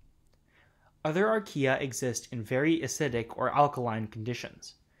 Other archaea exist in very acidic or alkaline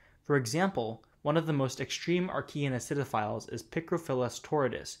conditions. For example, one of the most extreme archaean acidophiles is Picrophilus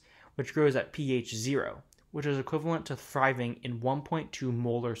torridus, which grows at pH 0, which is equivalent to thriving in 1.2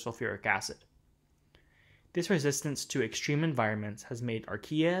 molar sulfuric acid. This resistance to extreme environments has made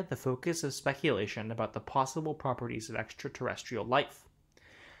archaea the focus of speculation about the possible properties of extraterrestrial life.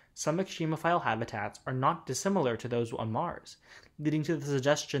 Some extremophile habitats are not dissimilar to those on Mars, leading to the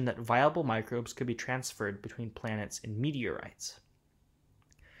suggestion that viable microbes could be transferred between planets in meteorites.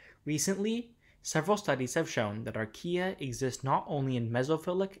 Recently, several studies have shown that archaea exist not only in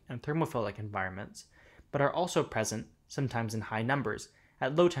mesophilic and thermophilic environments, but are also present, sometimes in high numbers,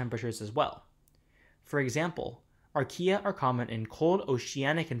 at low temperatures as well. For example, archaea are common in cold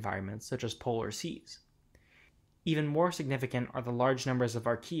oceanic environments such as polar seas. Even more significant are the large numbers of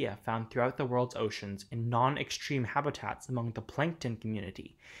archaea found throughout the world's oceans in non-extreme habitats among the plankton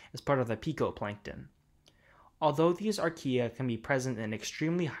community as part of the picoplankton. Although these archaea can be present in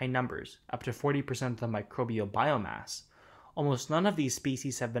extremely high numbers, up to 40% of the microbial biomass, almost none of these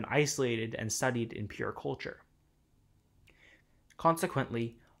species have been isolated and studied in pure culture.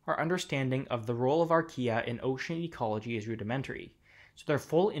 Consequently, our understanding of the role of archaea in ocean ecology is rudimentary, so their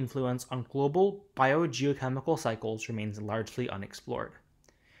full influence on global biogeochemical cycles remains largely unexplored.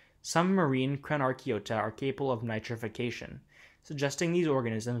 Some marine Crenarchaeota are capable of nitrification, suggesting these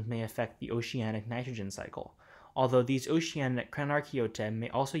organisms may affect the oceanic nitrogen cycle, although these oceanic Crenarchaeota may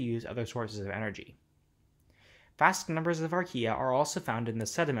also use other sources of energy. Vast numbers of archaea are also found in the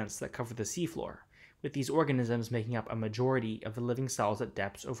sediments that cover the seafloor, with these organisms making up a majority of the living cells at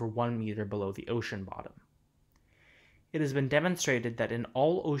depths over 1 meter below the ocean bottom. It has been demonstrated that in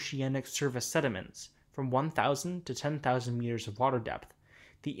all oceanic surface sediments, from 1,000 to 10,000 meters of water depth,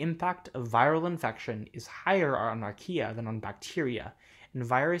 the impact of viral infection is higher on archaea than on bacteria, and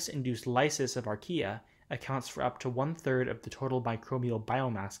virus-induced lysis of archaea accounts for up to one-third of the total microbial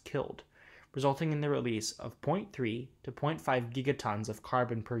biomass killed, resulting in the release of 0.3 to 0.5 gigatons of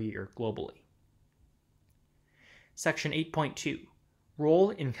carbon per year globally. Section 8.2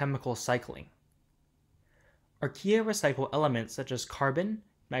 Role in Chemical Cycling. Archaea recycle elements such as carbon,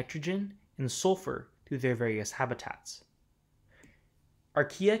 nitrogen, and sulfur through their various habitats.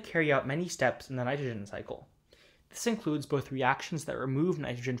 Archaea carry out many steps in the nitrogen cycle. This includes both reactions that remove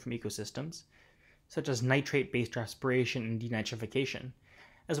nitrogen from ecosystems, such as nitrate-based respiration and denitrification,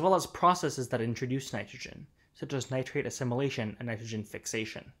 as well as processes that introduce nitrogen, such as nitrate assimilation and nitrogen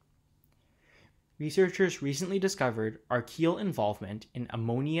fixation. Researchers recently discovered archaeal involvement in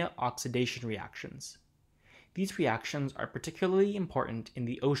ammonia oxidation reactions. These reactions are particularly important in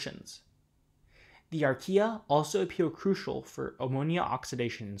the oceans. The archaea also appear crucial for ammonia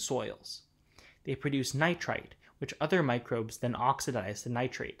oxidation in soils. They produce nitrite, which other microbes then oxidize to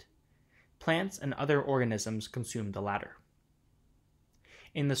nitrate. Plants and other organisms consume the latter.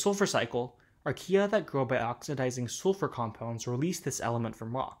 In the sulfur cycle, archaea that grow by oxidizing sulfur compounds release this element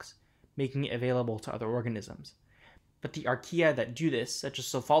from rocks, making it available to other organisms. But the archaea that do this, such as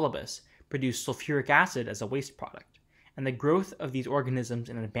Sulfolobus, produce sulfuric acid as a waste product, and the growth of these organisms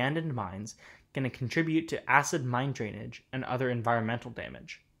in abandoned mines can contribute to acid mine drainage and other environmental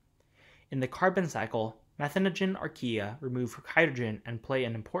damage. In the carbon cycle, methanogen archaea remove hydrogen and play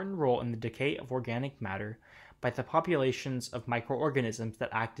an important role in the decay of organic matter by the populations of microorganisms that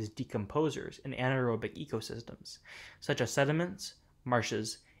act as decomposers in anaerobic ecosystems, such as sediments,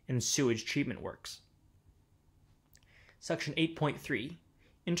 marshes, and sewage treatment works. Section 8.3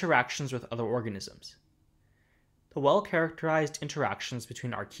 Interactions with other organisms. The well-characterized interactions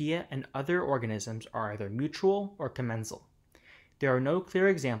between archaea and other organisms are either mutual or commensal. There are no clear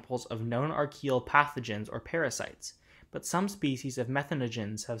examples of known archaeal pathogens or parasites, but some species of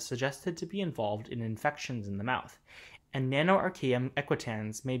methanogens have suggested to be involved in infections in the mouth, and Nanoarchaeum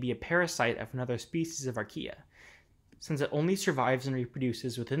equitans may be a parasite of another species of archaea, since it only survives and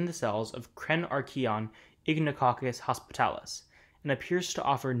reproduces within the cells of Crenarchaeon Ignococcus hospitalis, and appears to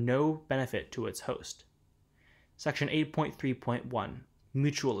offer no benefit to its host. Section 8.3.1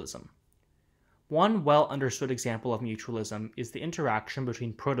 Mutualism. One well-understood example of mutualism is the interaction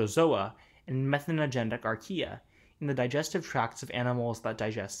between protozoa and methanogenic archaea in the digestive tracts of animals that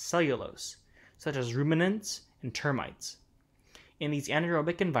digest cellulose, such as ruminants and termites. In these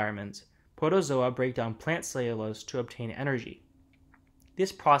anaerobic environments, protozoa break down plant cellulose to obtain energy.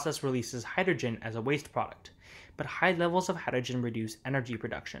 This process releases hydrogen as a waste product, but high levels of hydrogen reduce energy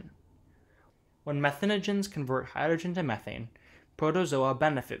production. When methanogens convert hydrogen to methane, protozoa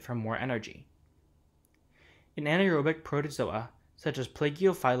benefit from more energy. In anaerobic protozoa, such as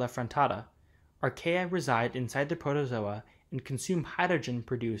Plagiophila frontata, archaea reside inside the protozoa and consume hydrogen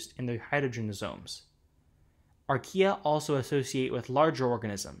produced in their hydrogenosomes. Archaea also associate with larger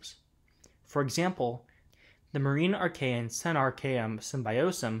organisms. For example, the marine archaean Cenarchaeum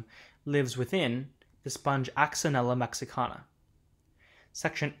symbiosum lives within the sponge Axonella mexicana.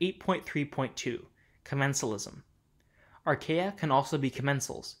 Section 8.3.2 Commensalism. Archaea can also be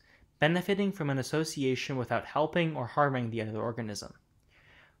commensals, benefiting from an association without helping or harming the other organism.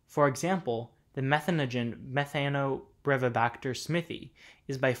 For example, the methanogen Methanobrevibacter smithii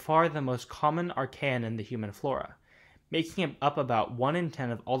is by far the most common archaean in the human flora, making up about 1 in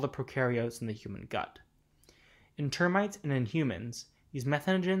 10 of all the prokaryotes in the human gut. In termites and in humans, these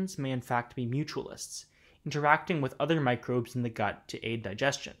methanogens may in fact be mutualists, interacting with other microbes in the gut to aid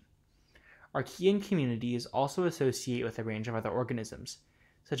digestion. Archaean communities also associate with a range of other organisms,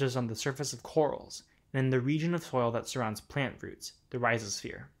 such as on the surface of corals and in the region of soil that surrounds plant roots, the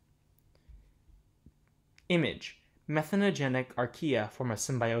rhizosphere. Image: methanogenic archaea form a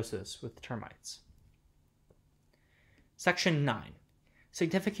symbiosis with termites. Section 9.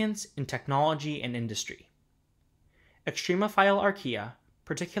 Significance in technology and industry. Extremophile archaea,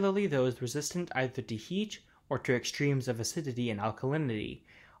 particularly those resistant either to heat or to extremes of acidity and alkalinity,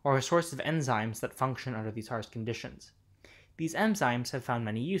 are a source of enzymes that function under these harsh conditions. These enzymes have found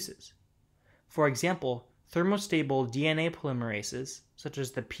many uses. For example, thermostable DNA polymerases, such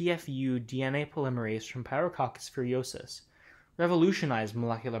as the PFU DNA polymerase from Pyrococcus furiosus, revolutionized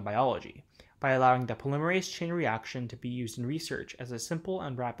molecular biology by allowing the polymerase chain reaction to be used in research as a simple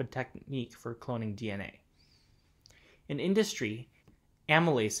and rapid technique for cloning DNA. In industry,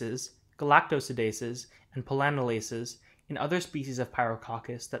 amylases, galactosidases, and polanolases in other species of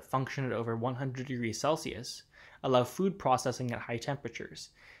Pyrococcus that function at over 100 degrees Celsius allow food processing at high temperatures,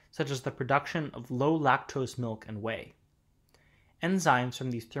 such as the production of low lactose milk and whey. Enzymes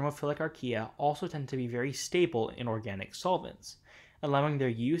from these thermophilic archaea also tend to be very stable in organic solvents, allowing their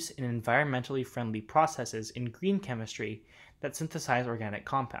use in environmentally friendly processes in green chemistry that synthesize organic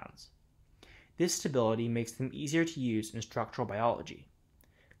compounds. This stability makes them easier to use in structural biology.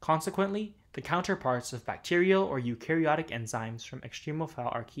 Consequently, the counterparts of bacterial or eukaryotic enzymes from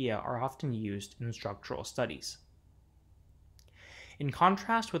extremophile archaea are often used in structural studies. In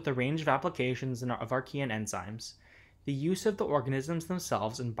contrast with the range of applications of archaean enzymes, the use of the organisms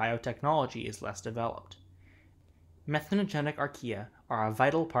themselves in biotechnology is less developed. Methanogenic archaea are a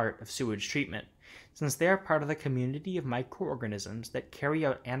vital part of sewage treatment, since they are part of the community of microorganisms that carry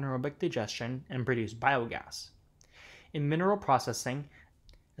out anaerobic digestion and produce biogas. In mineral processing,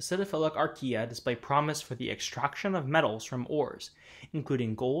 acidophilic archaea display promise for the extraction of metals from ores,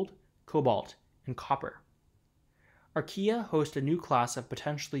 including gold, cobalt, and copper. Archaea host a new class of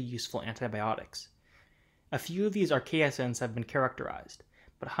potentially useful antibiotics. A few of these archaeocins have been characterized,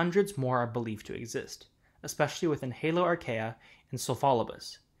 but hundreds more are believed to exist, especially within Haloarchaea and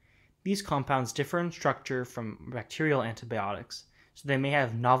Sulfolobus. These compounds differ in structure from bacterial antibiotics, so they may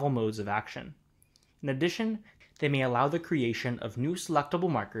have novel modes of action. In addition, they may allow the creation of new selectable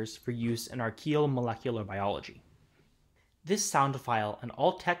markers for use in archaeal molecular biology. This sound file and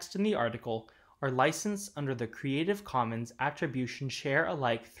all text in the article are licensed under the Creative Commons Attribution Share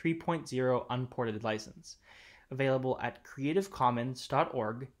Alike 3.0 Unported license, available at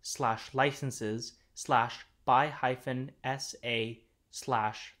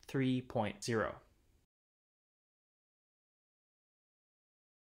creativecommons.org/licenses/by-SA/3.0.